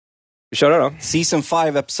Vi kör då. Season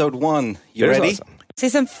 5, episode 1. You ready? Awesome.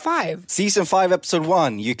 Season 5. Season 5, episode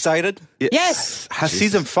 1. You excited? Yes. Has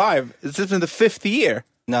season 5? Is this in the 5th year?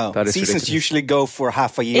 No. That is Seasons ridiculous. usually go for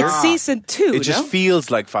half a year. It's season 2, It just feels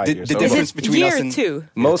like 5 The- years. the over. Is difference it between year us and- 2?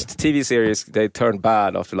 Most TV series, they turn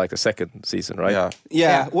bad after like the second season, right? Yeah.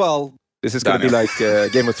 Yeah, well, This is going to be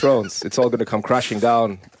like Game of Thrones. It's all going to come crashing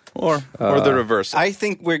down. Or the reverse. I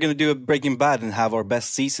think we're going to do a Breaking Bad and have our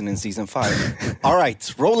best season in season 5. All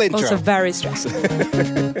right, roll intro. Also very stressful.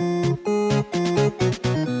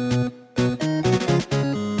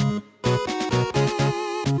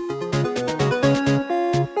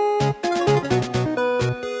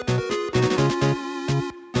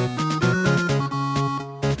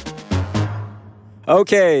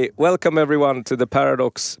 Okay, welcome everyone to the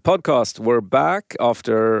Paradox podcast. We're back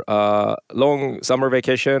after a long summer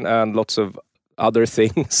vacation and lots of other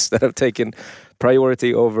things that have taken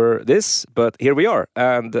priority over this. But here we are,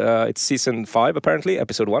 and it's season 5 apparently,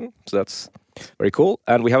 episode 1. So that's very cool.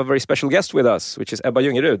 And we have a very special guest with us, which is Ebba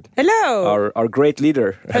Ljugerud. Hello. Our great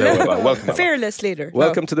leader. Hello. Ebba. Welcome, Ebba. Fearless leader.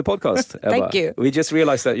 Welcome to the podcast, Ebba. Thank you. We just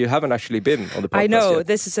realized that you haven't actually been on the podcast I know, yet.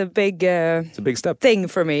 this is a big It's a big step. thing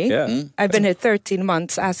for me. Yeah. I've been here 13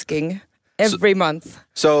 months asking every month.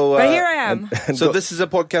 So, But here I am. so this is a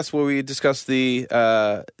podcast where we discuss the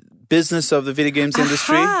business of the video games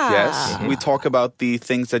industry. Aha. Yes. We talk about the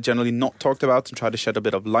things that generally not talked about and try to shed a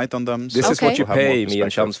bit of light on them. This is Okay. what you Have more pay me and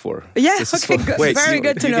perspective. Shams for. Yeah, This is okay, what- good. Wait, very you-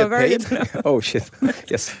 good to you know. get Very paid? good to know. Oh shit!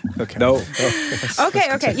 Yes. Okay. No.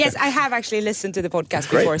 Okay. Yes, I have actually listened to the podcast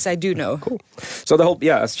Great. before, so I do know. Cool. So the whole,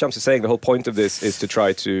 as Shams is saying, the whole point of this is to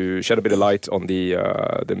try to shed a bit of light on the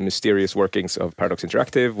mysterious workings of Paradox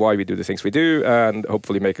Interactive, why we do the things we do, and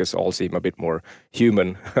hopefully make us all seem a bit more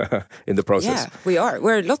human in the process. Yeah, we are.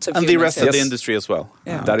 We're lots of And the humans rest here. of the Yes. industry as well.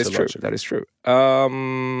 Yeah. That is true. Logic. That is true.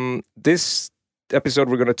 This episode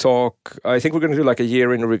we're going to talk. I think we're going to do like a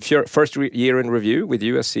year in review, year in review with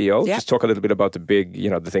you as CEO. Yeah. Just talk a little bit about the big,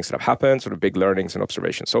 the things that have happened, sort of big learnings and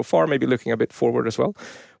observations so far. Maybe looking a bit forward as well,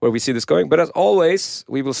 where we see this going. But as always,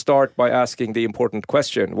 we will start by asking the important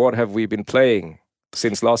question: what have we been playing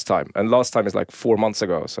since last time? And last time is like 4 months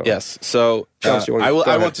ago. So Yes. So Shams, you wanna- I go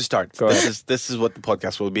ahead. want to start. Go ahead. This is what the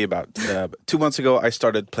podcast will be about. 2 months ago, I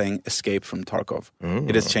started playing Escape from Tarkov.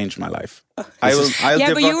 It has changed my life.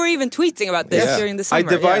 Yeah, but you were even tweeting about this during the summer. I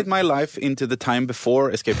divide my life into the time before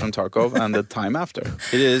Escape from Tarkov and the time after.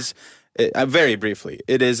 It is, very briefly,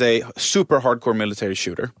 it is a super hardcore military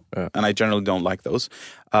shooter, and I generally don't like those.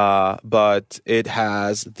 But it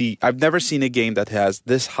has I've never seen a game that has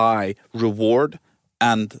this high reward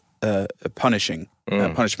and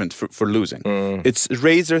punishment for losing. It's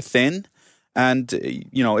razor thin. And,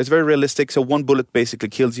 it's very realistic. So one bullet basically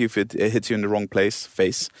kills you if it hits you in the wrong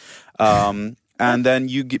face. And then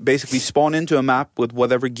you basically spawn into a map with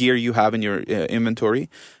whatever gear you have in your inventory.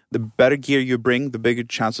 The better gear you bring, the bigger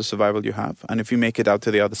chance of survival you have. And if you make it out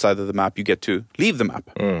to the other side of the map, you get to leave the map.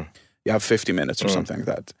 You have 50 minutes or something like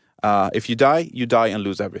that. If you die and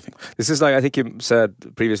lose everything. this is like, I think you said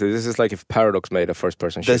previously, this is like if Paradox made a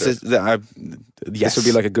first-person shooter. This This would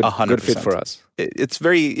be like a good 100%. fit for us. It's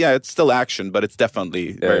it's still action, but it's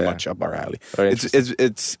definitely very much up our alley. Very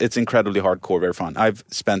It's incredibly hardcore, very fun. I've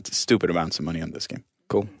spent stupid amounts of money on this game.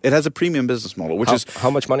 Cool. It has a premium business model, which is How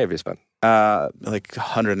much money have you spent? like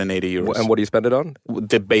 180 euros. And what do you spend it on?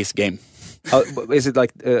 The base game. Is it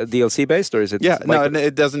like DLC based or is it? Yeah, like no,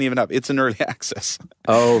 it doesn't even have. It's an early access.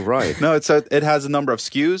 Oh right. No, it has a number of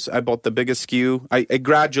SKUs. I bought the biggest SKU. I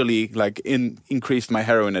gradually increased my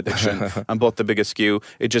heroin addiction and bought the biggest SKU.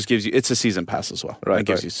 It just gives you. It's a season pass as well. Right, It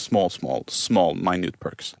gives right. you small, minute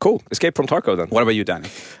perks. Cool. Escape from Tarkov then. What about you, Danny?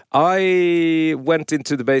 I went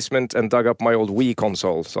into the basement and dug up my old Wii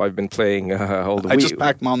console. So I've been playing old Wii. I just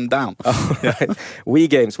packed mine down. Right. Wii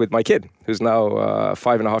games with my kid, who's now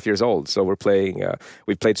 5.5 years old. So we're playing.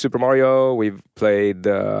 We've played Super Mario. We've played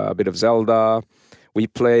a bit of Zelda. We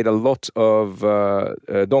played a lot of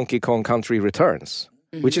Donkey Kong Country Returns,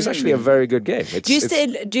 which is actually a very good game.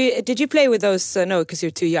 Did you play with those? No, because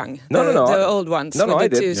you're too young. No. The old ones. No, with I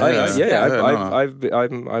the did. two screens.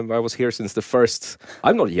 I was here since the first.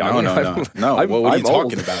 I'm not young. No. I'm, What are you I'm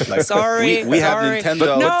talking old. about? Like, Sorry, we have sorry.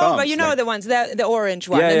 Nintendo. No, thumbs, but you know like- the ones, the orange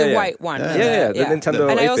one and the white one. Yeah, the Nintendo.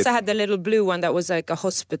 And I 8-bit. also had the little blue one that was like a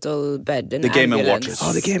hospital bed. The Game and Watches.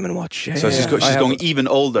 Oh, the Game and Watch. Yeah, So she's going even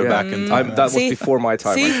older back in time. That was See? before my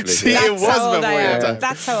time. See? Actually. See? That's It was how old I before your am. time.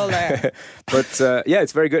 That's how old I am. But Yeah,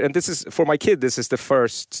 it's very good. And this is, for my kid, this is the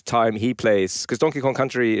first time he plays, because Donkey Kong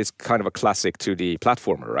Country is kind of a classic 2D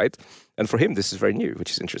platformer, right? And for him, this is very new, which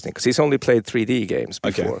is interesting, because he's only played 3D games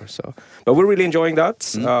before. Okay. So, but we're really enjoying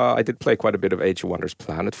that. I did play quite a bit of Age of Wonders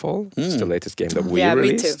Planetfall. It's the latest game that we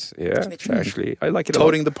released. Me too. Yeah, Me too. Actually, I like it a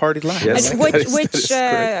Toting lot. the party line. Yes. And That is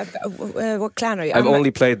correct. what clan are you? I've only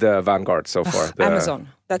played the Vanguard so far. The- Amazon.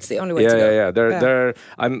 That's the only way to go.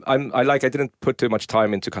 Yeah. I didn't put too much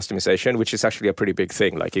time into customization, which is actually a pretty big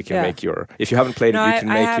thing. Like you can make your, if you haven't played it, you can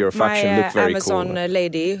make your faction look very Amazon cool.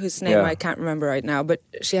 lady, whose name I can't remember right now, but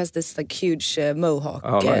she has this like huge mohawk,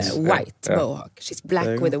 white mohawk. She's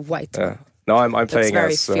black with a white mohawk. No, I'm playing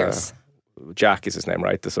very as fierce. Jack is his name,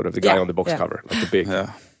 right? The sort of the guy on the box cover, like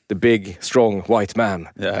the big, strong white man.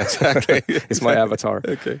 Yeah, exactly. It's my avatar.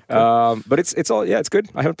 Okay. But it's all it's good.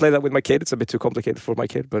 I haven't played that with my kid. It's a bit too complicated for my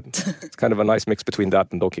kid, but it's kind of a nice mix between that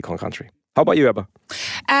and Donkey Kong Country. How about you, Ebba?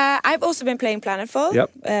 I've also been playing Planetfall,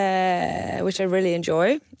 which I really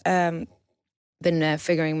enjoy. Been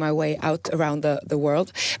figuring my way out around the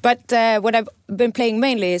world. But what I've been playing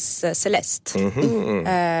mainly is Celeste,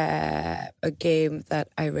 a game that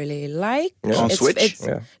I really like. Yeah. On Switch?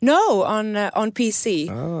 No, on PC.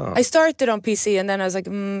 I started on PC and then I was like,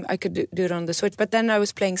 I could do it on the Switch. But then I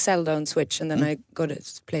was playing Zelda on Switch and then I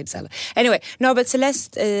played Zelda. Anyway, no, but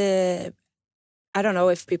Celeste... I don't know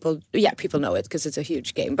if people know it because it's a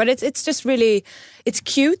huge game. But it's just really... It's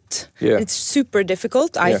cute. Yeah. It's super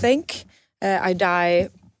difficult, I think. I die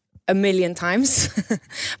a million times,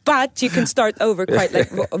 but you can start over quite like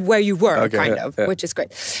where you were, which is great.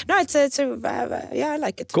 No, it's I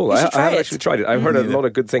like it. Cool. I haven't actually tried it. I've heard a lot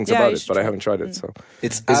of good things about it, but I haven't tried it. So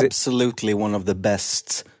it's absolutely one of the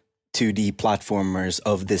best 2D platformers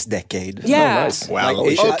of this decade. Yeah. Oh, nice. Well,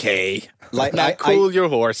 okay. Like Now cool your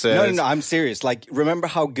horses. No, I'm serious. Like, remember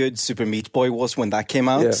how good Super Meat Boy was when that came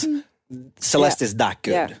out? Yeah. Celeste is that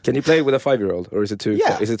good. Yeah. Can you play it with a 5-year-old, or is it too?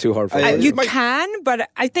 Yeah. Is it too hard for You can, but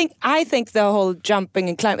I think the whole jumping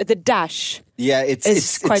and climbing, the dash. Yeah,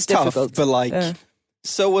 it's quite tough, difficult. but like,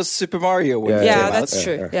 so was Super Mario when it came out. That's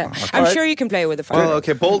true. Yeah, I'm sure you can play with the 5. Well,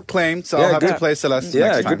 okay, bold claims. So I'll have to play Celeste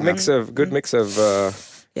next time. Good mix of.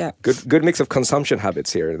 Good mix of consumption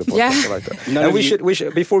habits here in the podcast. Yeah. I like that. And we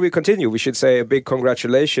should before we continue, we should say a big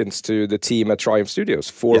congratulations to the team at Triumph Studios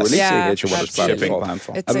for releasing Age of Wonders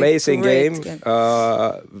Planetfall. It's amazing game.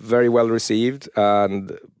 Very well received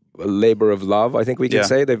and a labor of love, I think we can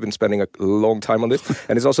say. They've been spending a long time on this,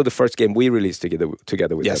 and it's also the first game we released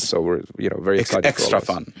together with them. So we're very excited. Extra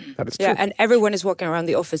for all fun. That is true. And everyone is walking around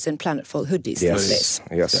the office in Planetfall hoodies these days.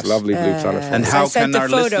 Yes, lovely blue Planetfall. And So how I sent can a our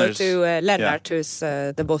photo listeners... to Lennart, who's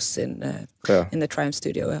the boss in the Triumph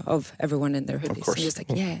studio, of everyone in their hoodies. Of course. And he was like,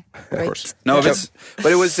 great. No,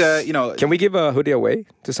 but it was, Can we give a hoodie away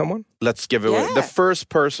to someone? let's give it away. The first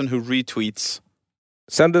person who retweets...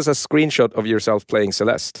 Send us a screenshot of yourself playing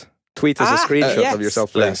Celeste. Tweet us a screenshot of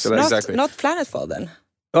yourself playing Celeste. Not Planetfall then.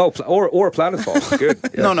 Oh, or Planetfall. Good.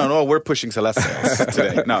 Yeah. No, we're pushing Celeste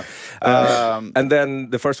today. No. And then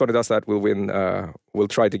the first one who does that will win. We'll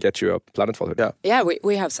try to get you a Planetfall hoodie. Yeah,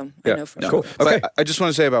 we have some. I know for sure. Cool. But Okay. I just want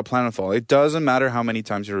to say about Planetfall, it doesn't matter how many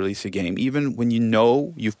times you release a game. Even when you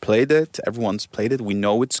know you've played it, everyone's played it, we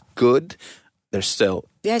know it's good, they're still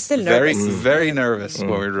still very, nervous. very nervous when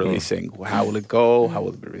we're releasing. How will it go? How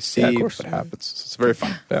will it be received? of course. What happens? It's very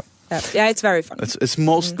fun. Yeah, it's very fun. It's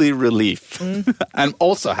mostly relief. I'm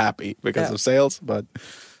also happy because of sales, but...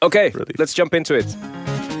 Okay, Relief. let's jump into it.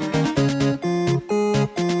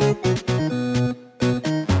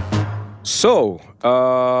 So,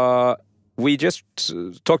 we just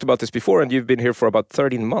talked about this before, and you've been here for about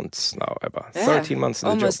 13 months now, Ebba. 13 months in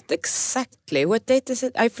the job. Almost exactly. What date is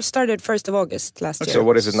it? I started 1st of August last year. So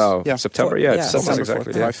what is it now? Yeah, September? It's almost September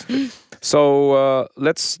exactly. 4th. Yeah. So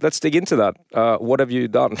let's dig into that. What have you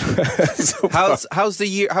done? so How's the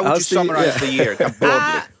year? How would you summarize the year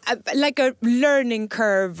broadly? Like a learning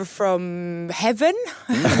curve from heaven.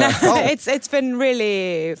 It's been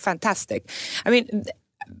really fantastic. I mean,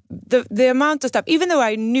 the amount of stuff, even though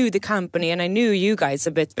I knew the company and I knew you guys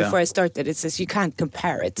a bit before I started, it's just you can't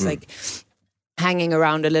compare it. It's like hanging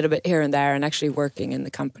around a little bit here and there and actually working in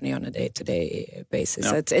the company on a day-to-day basis.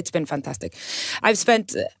 So it's been fantastic. I've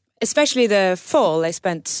spent, especially the fall, I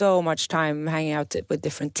spent so much time hanging out with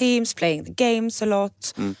different teams, playing the games a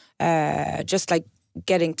lot, just like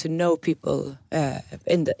getting to know people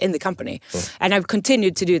in the company, and I've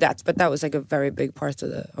continued to do that. But that was like a very big part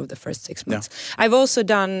of the first 6 months. I've also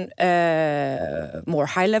done more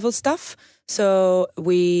high level stuff. So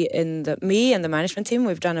me and the management team,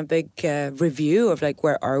 we've done a big review of like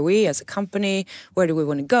where are we as a company, where do we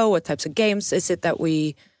want to go, what types of games is it that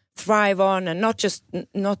we thrive on, and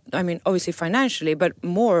obviously financially, but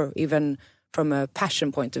more even from a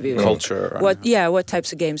passion point of view. Culture. What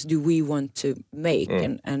types of games do we want to make,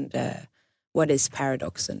 and what is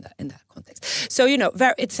Paradox in that context? So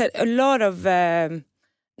it's a lot of.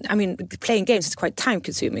 Playing games is quite time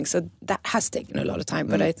consuming, so that has taken a lot of time.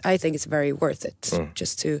 But I think it's very worth it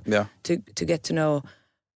just to get to know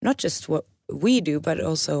not just what we do, but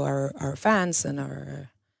also our fans and our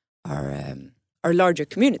larger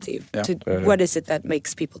community. What is it that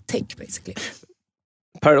makes people tick, basically?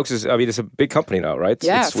 Paradox is, it's a big company now, right?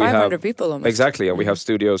 Yeah, 500 people almost. Exactly, and we have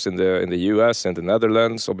studios in the US and the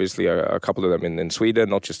Netherlands, obviously a couple of them in Sweden,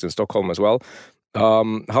 not just in Stockholm as well.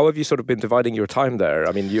 How have you sort of been dividing your time there?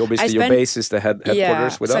 I mean, your base is the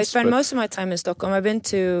headquarters with us. So I spend most of my time in Stockholm. I've been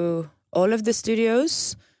to all of the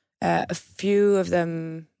studios, a few of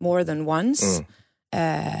them more than once.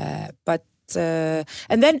 And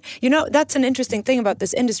then, that's an interesting thing about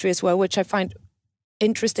this industry as well, which I find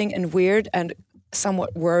interesting and weird and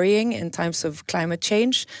somewhat worrying in times of climate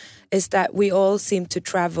change, is that we all seem to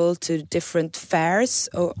travel to different fairs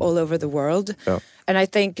all over the world. Yeah. And I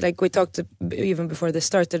think, like we talked even before this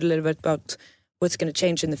started a little bit about what's going to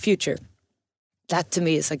change in the future. That to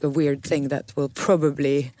me is like a weird thing that will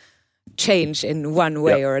probably change in one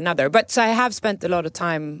way or another. But so I have spent a lot of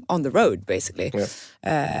time on the road, basically,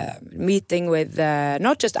 meeting with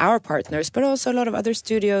not just our partners, but also a lot of other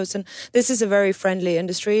studios. And this is a very friendly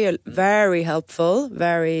industry, very helpful,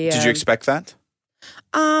 very... Did you expect that?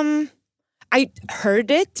 I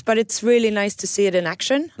heard it, but it's really nice to see it in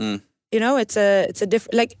action. It's a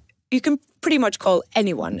different... Like, you can pretty much call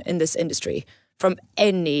anyone in this industry from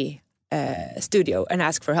any... studio and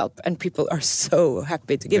ask for help, and people are so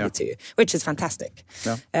happy to give it to you, which is fantastic.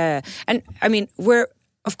 And I mean, we're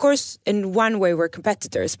of course in one way we're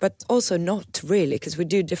competitors, but also not really, because we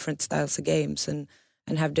do different styles of games and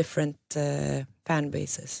have different fan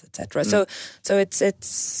bases, etc. So it's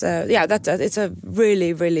a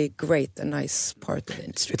really, really great and nice part of the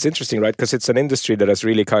industry. It's interesting, right? Because it's an industry that has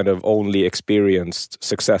really kind of only experienced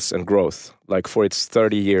success and growth, like for its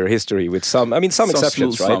 30-year history, with some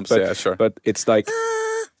exceptions, right? But it's like,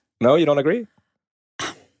 no, you don't agree?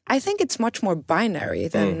 I think it's much more binary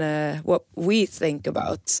than what we think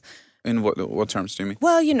about. In what terms do you mean?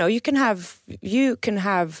 Well, you can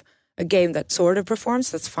have a game that sort of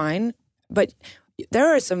performs, that's fine, but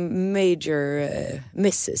there are some major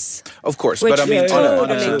misses. Of course, but I mean,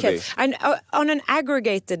 on an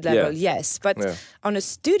aggregated level, yes, but on a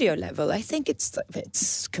studio level, I think it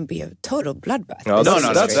can be a total bloodbath. No,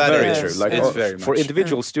 that's very true. Like for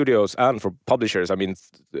individual studios and for publishers, I mean,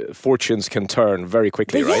 fortunes can turn very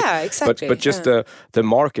quickly, right? Yeah, exactly. But just the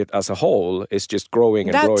market as a whole is just growing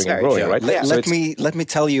and growing and growing, right? Let me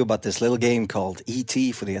tell you about this little game called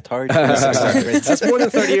E.T. for the Atari. That's more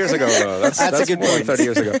than 30 years ago, though. That's a good point. 30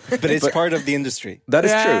 years ago. But it's part of the industry. That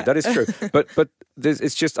is true. That is true. But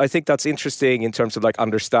it's just, I think that's interesting in terms of like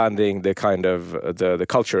understanding the kind of the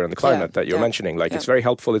culture and the climate that you're mentioning. Like it's very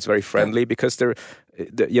helpful, it's very friendly, because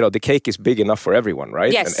the cake is big enough for everyone,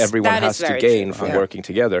 right? Yes, and everyone has to gain from working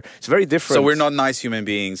together. It's very different. So we're not nice human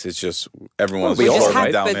beings. It's just everyone's we just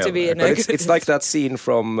happen downhill. to be in it's like that scene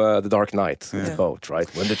from The Dark Knight, the boat, right?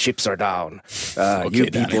 When the chips are down,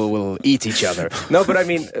 people will eat each other. No, but I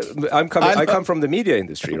mean, I come from the media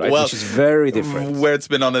industry, right? Well, which is very different. Where it's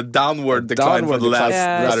been on a downward decline for the last,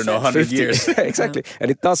 I don't know, 100 years. Exactly. And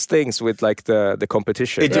it does things with like the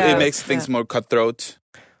competition. It makes things more cutthroat.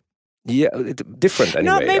 Yeah, different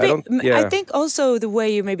anyway. No, maybe. I think also the way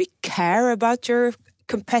you maybe care about your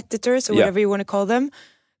competitors or whatever you want to call them.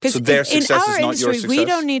 So their success is not your success?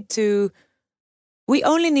 We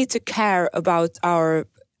only need to care about our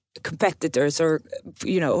competitors or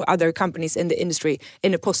other companies in the industry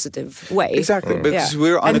in a positive way. Exactly, because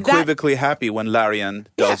we're unequivocally happy when Larian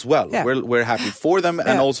does well. Yeah. We're happy for them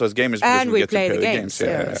and also as gamers because we get play to play the games.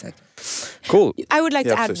 Exactly. Cool. I would like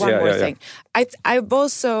to add one more thing. I've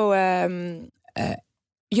also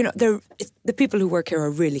the people who work here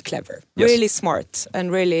are really clever, really smart,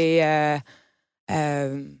 and really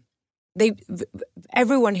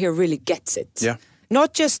everyone here really gets it. Yeah.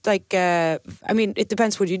 Not just like, it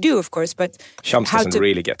depends what you do, of course, but... Shams doesn't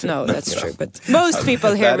really get it. No, that's true. But most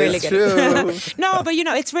people here really get it. No, but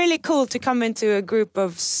it's really cool to come into a group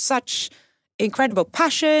of such incredible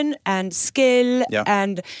passion and skill. Yeah.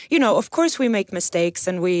 And, of course we make mistakes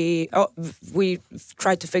and we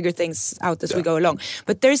try to figure things out as we go along.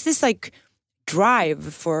 But there's this like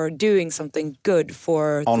drive for doing something good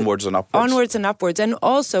for onwards and upwards. And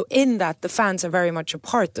also in that the fans are very much a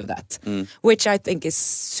part of that, which I think is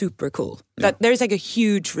super cool. That there's like a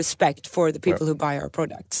huge respect for the people who buy our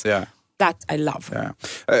products. Yeah. that I love. Yeah.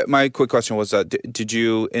 My quick question was, did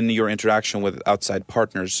you, in your interaction with outside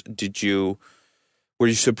partners, were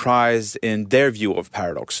you surprised in their view of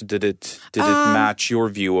Paradox? Did it match your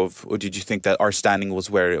view of, or did you think that our standing was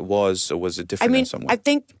where it was, or was it different in some way? I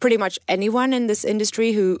think pretty much anyone in this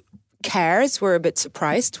industry who cares were a bit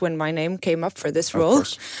surprised when my name came up for this role,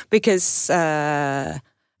 because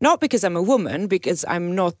not because I'm a woman, because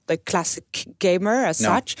I'm not the classic gamer as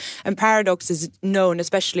such. And Paradox is known,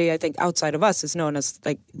 especially I think outside of us, is known as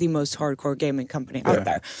like the most hardcore gaming company out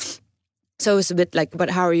there. So it's a bit like, but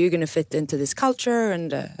how are you going to fit into this culture,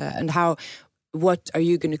 and what are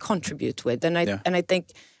you going to contribute with? And I think,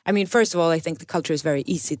 I mean, first of all, I think the culture is very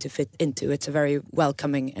easy to fit into. It's a very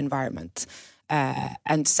welcoming environment.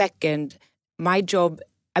 And second, my job,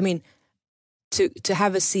 I mean, to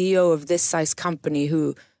have a CEO of this size company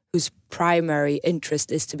whose primary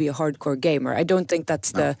interest is to be a hardcore gamer, I don't think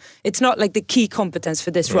that's it's not like the key competence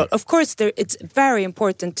for this role. Of course, it's very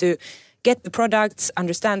important to get the products,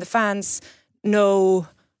 understand the fans, know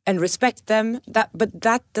and respect them. But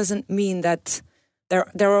that doesn't mean that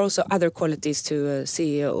there are also other qualities to a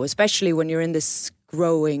CEO, especially when you're in this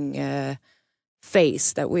growing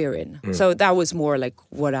phase that we're in. So that was more like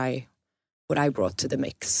what I brought to the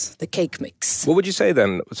mix, the cake mix. What would you say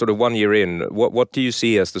then, sort of 1 year in, what do you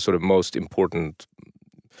see as the sort of most important,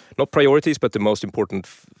 not priorities, but the most important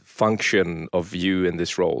function of you in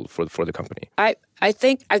this role for the company? I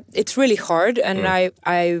think it's really hard, and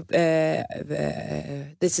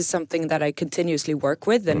this is something that I continuously work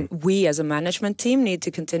with, and we as a management team need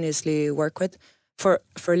to continuously work with.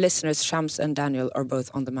 For listeners, Shams and Daniel are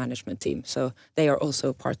both on the management team, so they are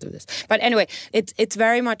also part of this. But anyway, it's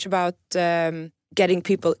very much about getting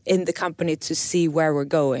people in the company to see where we're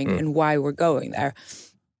going and why we're going there.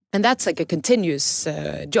 And that's like a continuous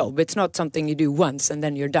job. It's not something you do once and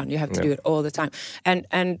then you're done. You have to do it all the time.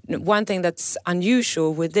 And one thing that's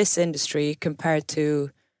unusual with this industry compared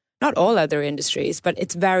to not all other industries, but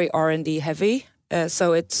it's very R&D heavy.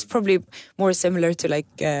 So it's probably more similar to like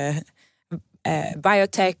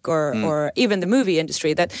biotech or even the movie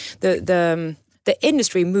industry, that the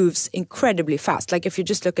industry moves incredibly fast. Like if you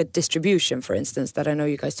just look at distribution, for instance, that I know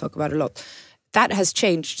you guys talk about a lot, that has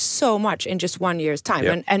changed so much in just 1 year's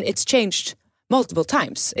time. And it's changed multiple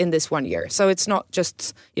times in this 1 year. So it's not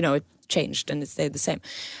just, it changed and it stayed the same.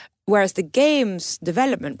 Whereas the games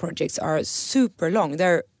development projects are super long.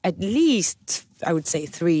 They're at least, I would say,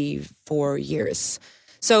 3-4 years.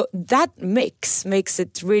 So that makes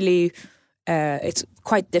it really, it's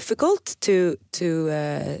quite difficult to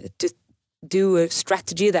do a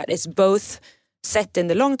strategy that is both set in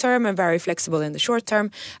the long term and very flexible in the short term,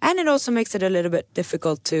 and it also makes it a little bit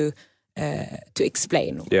difficult to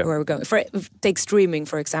explain where we're going. Take streaming,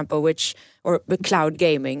 for example, or cloud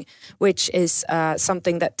gaming, which is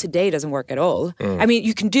something that today doesn't work at all. I mean,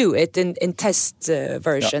 you can do it in test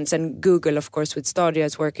versions, and Google, of course, with Stadia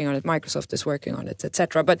is working on it, Microsoft is working on it,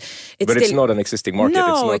 etc. But it's not an existing market.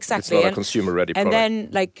 No, exactly. It's not a consumer-ready product.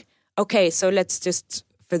 And then, so let's just,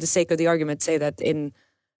 for the sake of the argument, say that in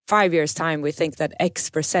 5 years' time, we think that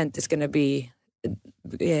X% is going to be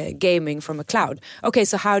gaming from a cloud. Okay,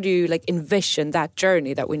 so how do you envision that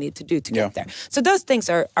journey that we need to do to get there? So those things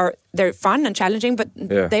they're fun and challenging, but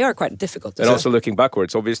they are quite difficult. And also looking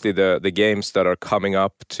backwards, obviously the games that are coming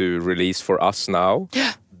up to release for us now,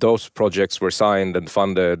 those projects were signed and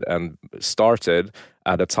funded and started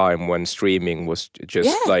at a time when streaming was just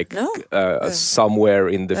somewhere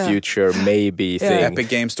in the future, maybe thing. Epic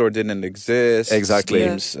Game Store didn't exist. Exactly.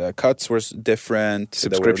 Steam's cuts were different.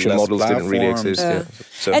 Subscription models didn't really exist.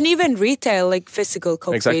 So. And even retail, like physical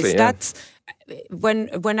copies. Exactly, that's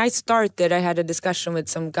when I started, I had a discussion with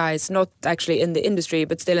some guys, not actually in the industry,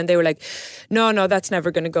 but still, and they were like, no, that's never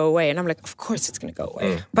going to go away. And I'm like, of course it's going to go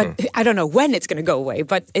away. But I don't know when it's going to go away.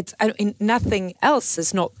 But nothing else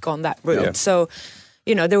has not gone that route. Yeah. So,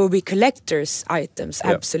 there will be collector's items,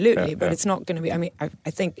 absolutely, but it's not going to be,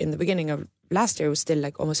 I think in the beginning of last year, it was still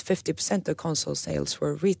almost 50% of console sales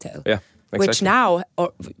were retail. Yeah. Exactly. Which now, a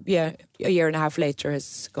year and a half later,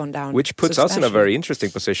 has gone down. Which puts us in a very interesting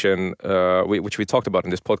position, which we talked about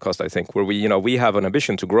in this podcast, I think, where we have an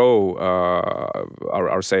ambition to grow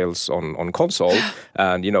our sales on console,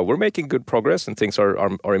 and we're making good progress and things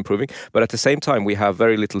are improving. But at the same time, we have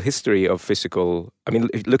very little history of physical. I mean,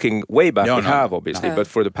 looking way back, we have obviously, but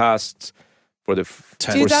for for the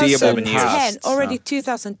foreseeable past. Already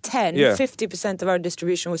 2010, 50% of our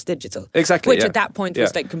distribution was digital. Exactly. Which at that point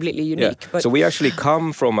was like completely unique. Yeah. But so we actually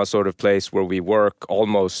come from a sort of place where we work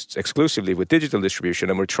almost exclusively with digital distribution,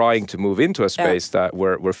 and we're trying to move into a space that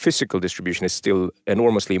where physical distribution is still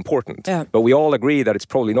enormously important. Yeah. But we all agree that it's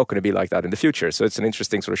probably not going to be like that in the future. So it's an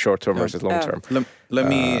interesting sort of short-term versus long-term. Let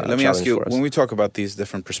me ask you, when we talk about these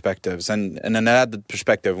different perspectives, and an added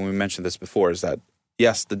perspective, when we mentioned this before, is that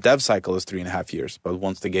yes, the dev cycle is 3.5 years, but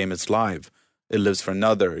once the game is live, it lives for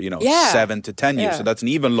another, 7 to 10 years. So that's an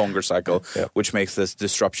even longer cycle, which makes this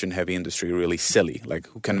disruption-heavy industry really silly. Like,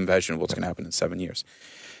 who can imagine what's going to happen in 7 years?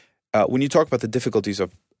 When you talk about the difficulties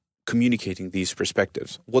of communicating these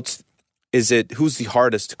perspectives, who's the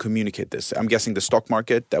hardest to communicate this? I'm guessing the stock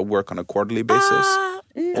market that work on a quarterly basis,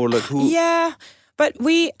 or like who? Yeah. But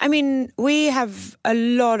we have a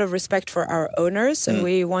lot of respect for our owners, and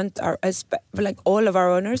we want like all of our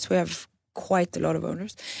owners. We have quite a lot of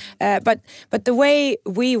owners, but the way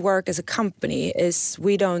we work as a company is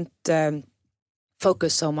we don't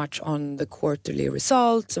focus so much on the quarterly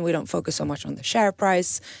results, and we don't focus so much on the share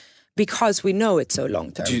price because we know it's so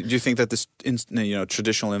long term. Do you think that this,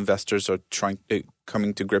 traditional investors are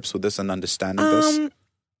coming to grips with this and understanding this?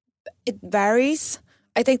 It varies.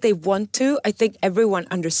 I think they want to. I think everyone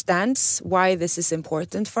understands why this is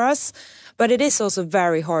important for us. But it is also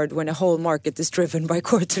very hard when a whole market is driven by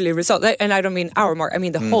quarterly results. And I don't mean our market. I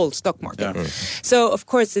mean the whole stock market. Yeah. So, of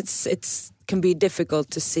course, it's can be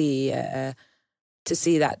difficult to see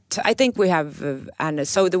that. I think we have analysts.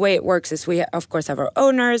 So the way it works is we, of course, have our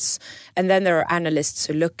owners. And then there are analysts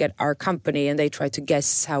who look at our company and they try to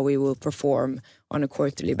guess how we will perform on a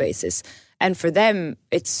quarterly basis. And for them,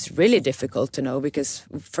 it's really difficult to know because,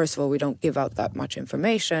 first of all, we don't give out that much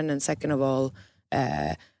information. And second of all,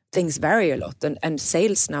 things vary a lot. And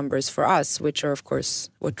sales numbers for us, which are, of course,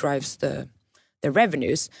 what drives the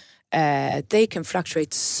revenues, they can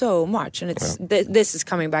fluctuate so much. And it's this is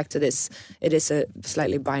coming back to this. It is a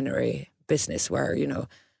slightly binary business where,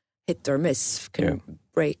 hit or miss can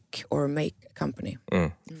break or make a company.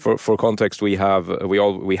 For context, we have and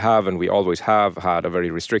we always have had a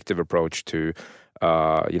very restrictive approach to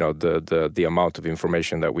the amount of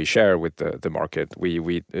information that we share with the market.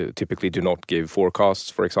 We typically do not give forecasts,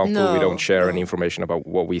 for example. We don't share any information about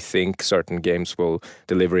what we think certain games will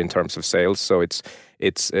deliver in terms of sales. So it's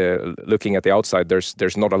looking at the outside,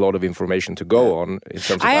 there's not a lot of information to go on in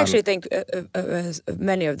terms of. I actually think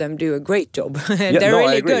many of them do a great job. They're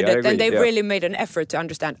really good, and they've really made an effort to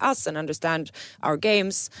understand us and understand our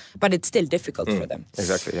games. But it's still difficult for them.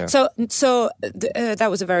 Exactly. Yeah. So that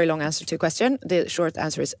was a very long answer to your question. The short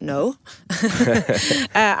answer is no.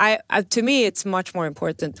 To me, it's much more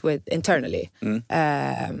important with internally.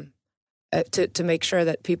 To make sure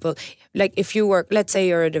that people, like if you work, let's say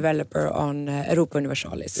you're a developer on Europa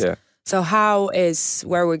Universalis. Yeah. So how is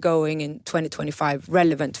where we're going in 2025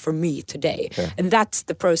 relevant for me today? Yeah. And that's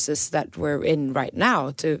the process that we're in right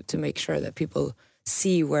now to make sure that people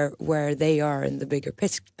see where they are in the bigger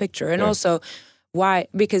picture. And also why,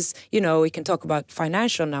 because, we can talk about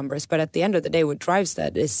financial numbers, but at the end of the day, what drives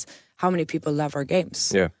that is how many people love our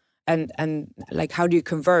games. Yeah. And like, how do you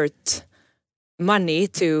convert money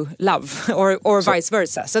to love or vice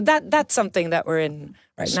versa? So that's something that we're in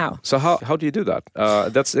right now. So how do you do that?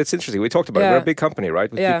 It's interesting. We talked about it. We're a big company,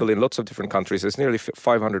 right? With people in lots of different countries. There's nearly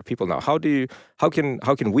 500 people now. How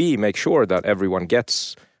can we make sure that everyone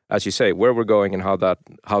gets, as you say, where we're going and how that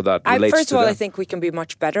relates first to of all, them? I think we can be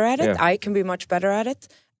much better at it. Yeah. I can be much better at it.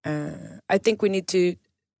 I think we need to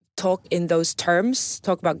talk in those terms,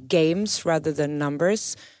 talk about games rather than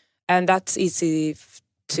numbers. And that's easy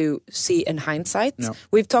to see in hindsight. No.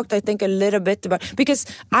 We've talked, I think, a little bit about, because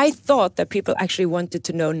I thought that people actually wanted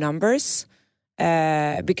to know numbers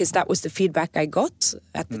because that was the feedback I got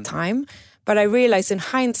at the time. But I realized in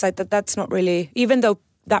hindsight that that's not really, even though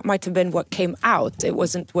that might have been what came out, it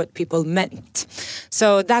wasn't what people meant.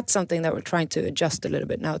 So that's something that we're trying to adjust a little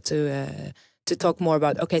bit now to talk more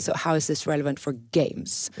about, okay, so how is this relevant for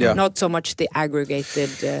games? Yeah. Not so much the aggregated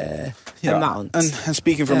amount. And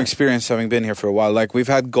speaking from experience, having been here for a while, like we've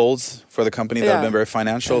had goals for the company that have been very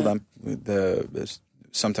financial.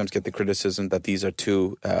 Sometimes get the criticism that these are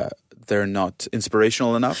too, they're not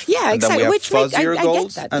inspirational enough. Yeah, and exactly. Then we have fuzzier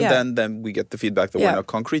goals, I get that, and then we get the feedback that we're not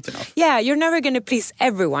concrete enough. Yeah, you're never going to please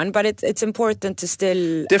everyone, but it's important to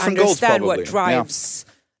still understand what drives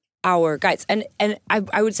our guides. And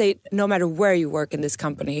I would say no matter where you work in this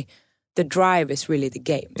company, the drive is really the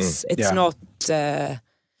games. It's not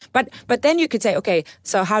But then you could say, okay,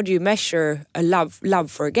 so how do you measure a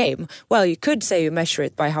love for a game? Well, you could say you measure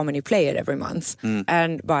it by how many play it every month,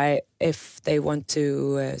 and by if they want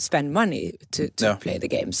to spend money to play the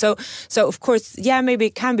game. So of course, maybe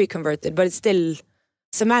it can be converted, but it's still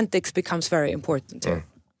semantics becomes very important here.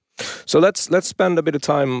 So let's spend a bit of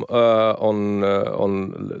time on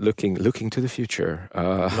looking to the future.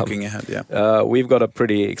 Looking ahead, yeah. We've got a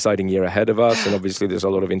pretty exciting year ahead of us, and obviously there's a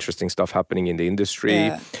lot of interesting stuff happening in the industry.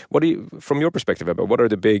 Yeah. What do you, from your perspective, Ebba, what are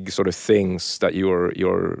the big sort of things that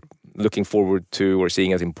you're looking forward to or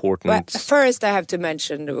seeing as important? Well, first I have to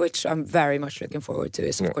mention, which I'm very much looking forward to,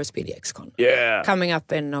 is of course PDXCon. Yeah. Coming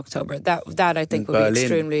up in October. That I think will be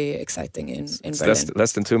extremely exciting in Berlin.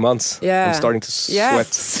 Less than 2 months. Yeah. I'm starting to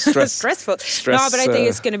sweat. Stressful. No, but I think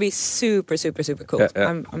it's going to be super, super, super cool.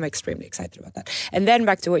 Yeah. I'm extremely excited about that. And then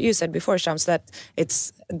back to what you said before, Shams, that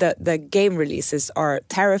it's the game releases are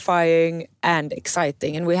terrifying and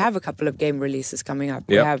exciting. And we have a couple of game releases coming up.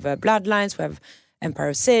 We have Bloodlines, we have Empire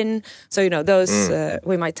of Sin. So, those,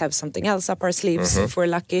 we might have something else up our sleeves if we're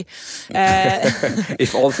lucky.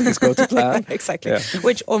 If all things go to plan. Exactly. Yeah.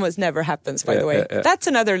 Which almost never happens, by the way. That's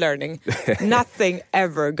another learning. Nothing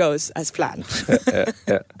ever goes as planned.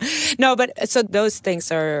 No, but so those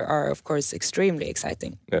things are of course extremely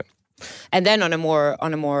exciting. Yeah. And then on a more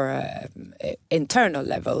internal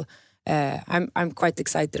level, I'm quite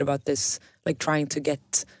excited about this, like trying to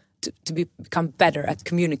get to become better at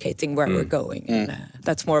communicating where we're going. And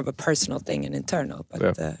that's more of a personal thing and internal.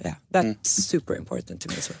 But that's super important to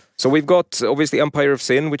me as well. So we've got obviously Empire of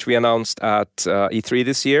Sin, which we announced at E3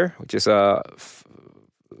 this year, which is a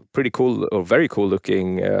pretty cool or very cool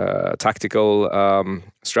looking tactical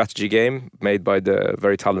strategy game made by the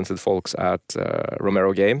very talented folks at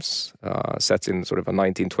Romero Games, set in sort of a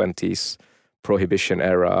 1920s Prohibition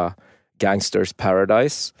era gangster's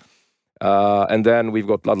paradise. And then we've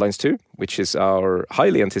got Bloodlines 2, which is our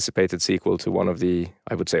highly anticipated sequel to one of the,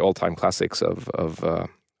 I would say, all-time classics of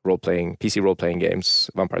PC role-playing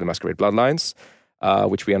games, Vampire the Masquerade Bloodlines,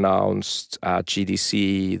 which we announced at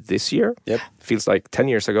GDC this year. Yep. Feels like 10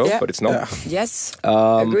 years ago, but it's not. Yeah. Yes,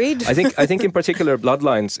 agreed. I think in particular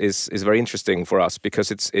Bloodlines is very interesting for us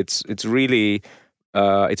because it's really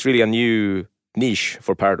a new niche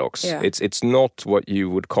for Paradox. Yeah. It's not what you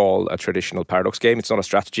would call a traditional Paradox game. It's not a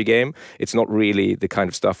strategy game. It's not really the kind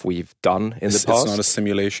of stuff we've done in the past. It's not a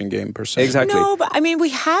simulation game per se. Exactly. No, but I mean we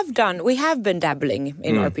have been dabbling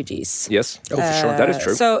in RPGs. Yes. Oh, for sure. That is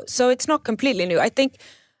true. So it's not completely new. I think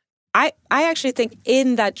I actually think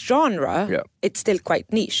in that genre it's still quite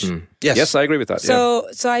niche. Yes, I agree with that. So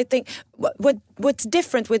I think what's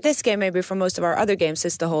different with this game maybe from most of our other games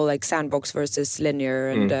is the whole like sandbox versus linear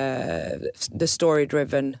and the story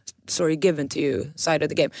given to you side of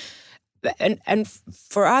the game. And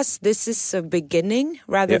for us this is a beginning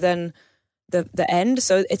rather than the end.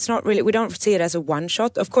 So it's not really, we don't see it as a one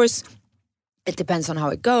shot. Of course it depends on how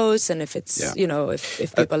it goes and if it's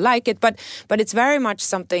if people like it, but it's very much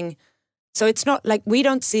something. So it's not like we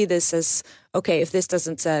don't see this as okay, if this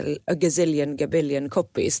doesn't sell a gabillion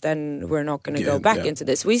copies, then we're not going to go back into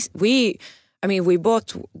this. We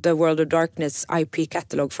bought the World of Darkness IP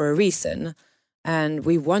catalog for a reason, and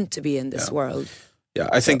we want to be in this world. Yeah,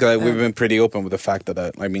 I think we've been pretty open with the fact that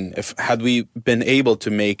had we been able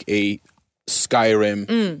to make a Skyrim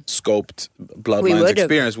scoped Bloodlines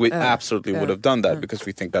experience, we absolutely would have done that because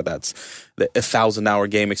we think that's the 1,000-hour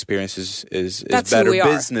game experience is better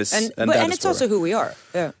business, and it's also who we are.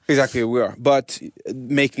 Yeah, exactly who we are. But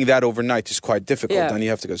making that overnight is quite difficult, and you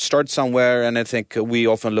have to start somewhere. And I think we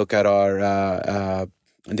often look at our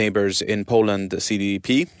neighbors in Poland, the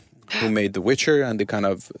CDP. Who made The Witcher and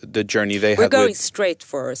the journey they had. We're going straight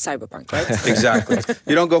for Cyberpunk, right? Exactly.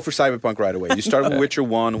 You don't go for Cyberpunk right away. You start with Witcher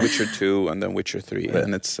 1, Witcher 2, and then Witcher 3. Yeah.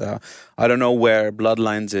 And it's, I don't know where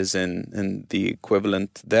Bloodlines is in the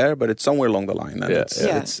equivalent there, but it's somewhere along the line. And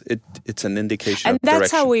it's an indication and of that's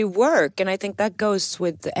direction. how we work. And I think that goes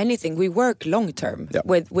with anything. We work long term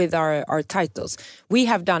with our titles. We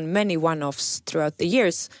have done many one-offs throughout the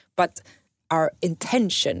years, but our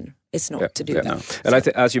intention is not to do that. No. And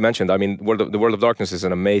as you mentioned, I mean, the World of Darkness is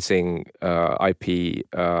an amazing IP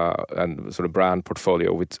and sort of brand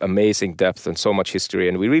portfolio with amazing depth and so much history.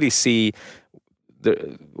 And we really see,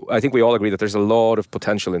 I think we all agree that there's a lot of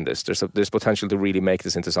potential in this. There's potential to really make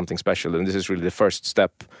this into something special. And this is really the first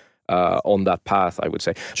step on that path, I would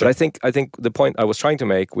say. Sure. But I think the point I was trying to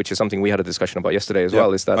make, which is something we had a discussion about yesterday as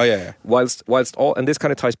well, is that whilst all, and this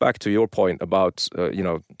kind of ties back to your point about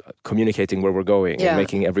communicating where we're going and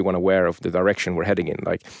making everyone aware of the direction we're heading in.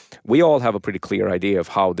 Like, we all have a pretty clear idea of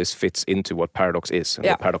how this fits into what Paradox is and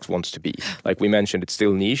what Paradox wants to be. Like we mentioned, it's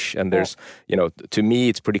still niche, and there's to me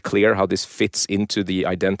it's pretty clear how this fits into the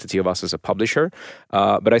identity of us as a publisher.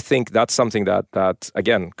 But I think that's something that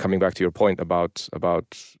again, coming back to your point about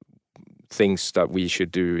things that we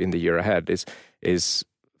should do in the year ahead is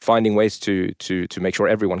finding ways to make sure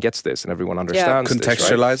everyone gets this and everyone understands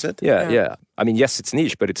contextualize this, right? it. Yeah. I mean, yes, it's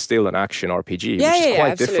niche, but it's still an action RPG, which is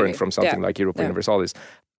quite different from something like Europa Universalis.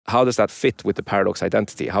 How does that fit with the Paradox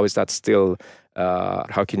identity? How is that still?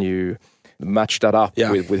 How can you match that up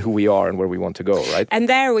with who we are and where we want to go, right? And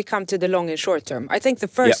there we come to the long and short term. I think the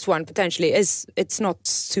first one potentially it's not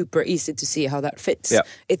super easy to see how that fits. Yeah.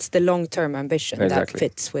 It's the long-term ambition that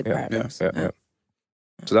fits with Paradox. Yeah.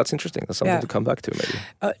 So that's interesting. That's something to come back to maybe.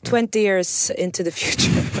 20 years into the future.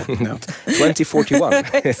 2041.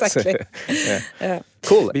 Exactly.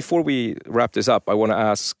 Cool. Before we wrap this up, I want to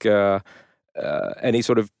ask any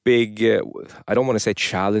sort of big, I don't want to say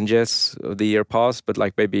challenges of the year past, but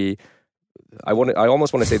like maybe I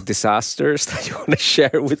almost want to say disasters that you want to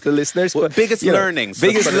share with the listeners. Well, but biggest learnings.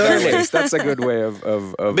 Biggest learnings. That's a good way of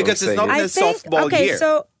because it's not a softball year.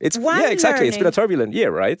 So it's exactly. It's been a turbulent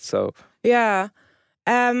year, right? So there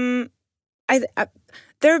have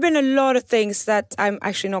been a lot of things that I'm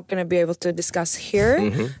actually not going to be able to discuss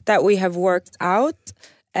here that we have worked out.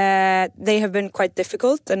 They have been quite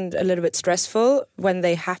difficult and a little bit stressful when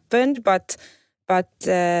they happened, but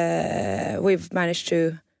we've managed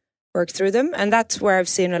to work through them, and that's where I've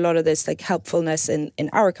seen a lot of this like helpfulness in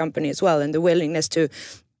our company as well, and the willingness to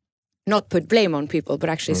not put blame on people but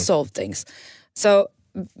actually solve things. So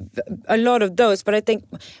a lot of those, but I think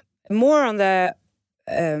more on the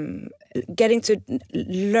getting to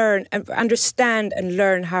learn, understand and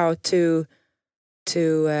learn how to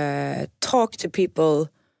talk to people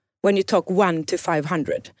when you talk 1 to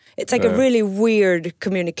 500. It's like a really weird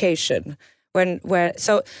communication. And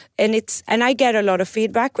I get a lot of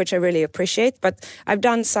feedback, which I really appreciate, but I've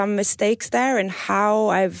done some mistakes there in how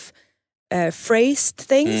I've phrased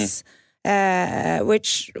things,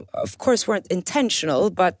 which of course weren't intentional,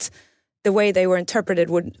 but the way they were interpreted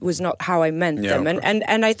was not how I meant them.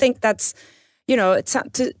 And I think that's, it's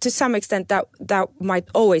to some extent that might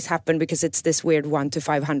always happen because it's this weird 1 to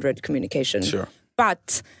 500 communication. Sure.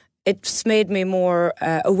 But it's made me more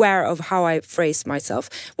aware of how I phrase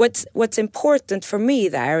myself. What's important for me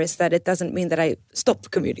there is that it doesn't mean that I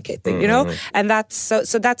stop communicating, and that's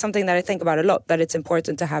so that's something that I think about a lot. That it's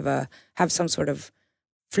important to have some sort of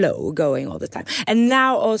flow going all the time. And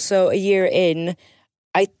now also a year in,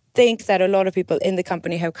 I think that a lot of people in the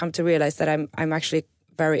company have come to realize that I'm actually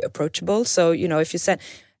very approachable. So if you send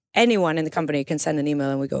anyone in the company can send an email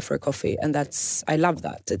and we go for a coffee, and I love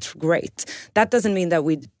that. It's great. That doesn't mean that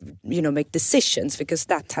we make decisions, because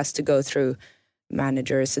that has to go through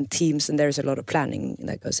managers and teams, and there's a lot of planning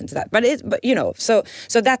that goes into that.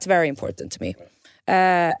 So that's very important to me.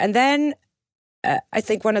 And then I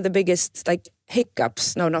think one of the biggest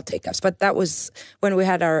hiccups, no, not hiccups, but that was when we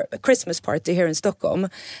had our Christmas party here in Stockholm,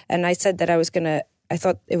 and I said that I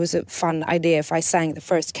thought it was a fun idea if I sang the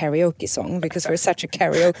first karaoke song, because we're such a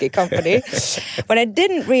karaoke company. What I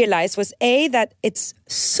didn't realize was that it's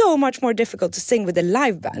so much more difficult to sing with a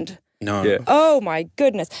live band. No. Yeah. Oh my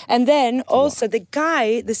goodness. And then also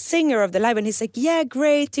the singer of the live band, he's like, yeah,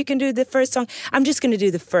 great, you can do the first song. I'm just going to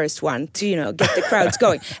do the first one to, get the crowds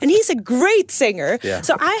going. And he's a great singer. Yeah.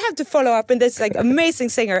 So I have to follow up in this amazing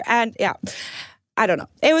singer. And I don't know.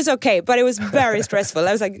 It was okay, but it was very stressful.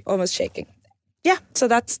 I was almost shaking. Yeah, so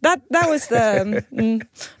that was the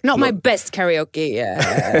not my best karaoke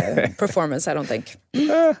performance, I don't think.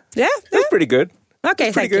 That's pretty good.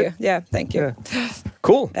 Okay, thank you. Yeah, thank you. Yeah.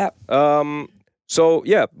 Cool. Yeah. So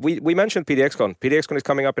we mentioned PDXCon. PDXCon is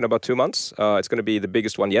coming up in about 2 months. It's going to be the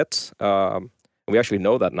biggest one yet. We actually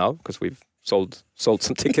know that now because we've sold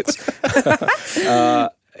some tickets.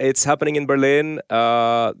 It's happening in Berlin.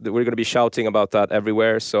 We're going to be shouting about that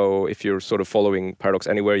everywhere. So if you're sort of following Paradox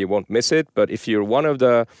anywhere, you won't miss it. But if you're one of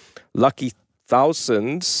the lucky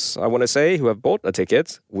thousands, I want to say, who have bought a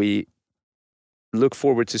ticket, we look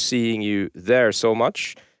forward to seeing you there so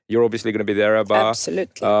much. You're obviously going to be there, Ebba.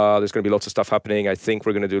 Absolutely. There's going to be lots of stuff happening. I think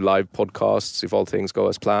we're going to do live podcasts if all things go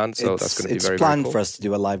as planned. So that's going to be very, very cool. It's planned for us to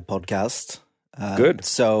do a live podcast. Good.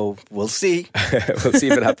 So we'll see. We'll see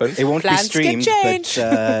if it happens. It won't be streamed, but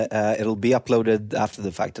it'll be uploaded after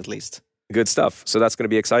the fact at least. Good stuff. So that's going to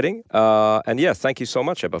be exciting. And yeah, thank you so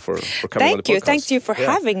much, Ebba, for coming on the podcast. Thank you for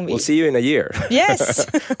having me. We'll see you in a year. Yes.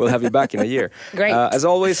 We'll have you back in a year. Great. As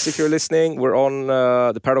always, if you're listening, we're on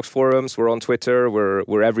the Paradox forums, we're on Twitter,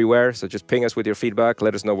 we're everywhere. So just ping us with your feedback.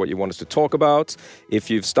 Let us know what you want us to talk about. If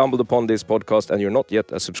you've stumbled upon this podcast and you're not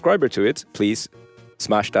yet a subscriber to it, please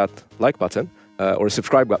smash that like button. Or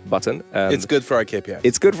subscribe button. And it's good for our KPIs.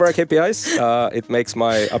 It's good for our KPIs. It makes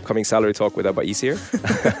my upcoming salary talk with Ebba easier.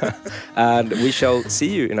 And we shall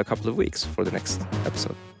see you in a couple of weeks for the next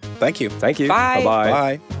episode. Thank you. Thank you. Bye.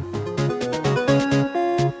 Bye-bye. Bye.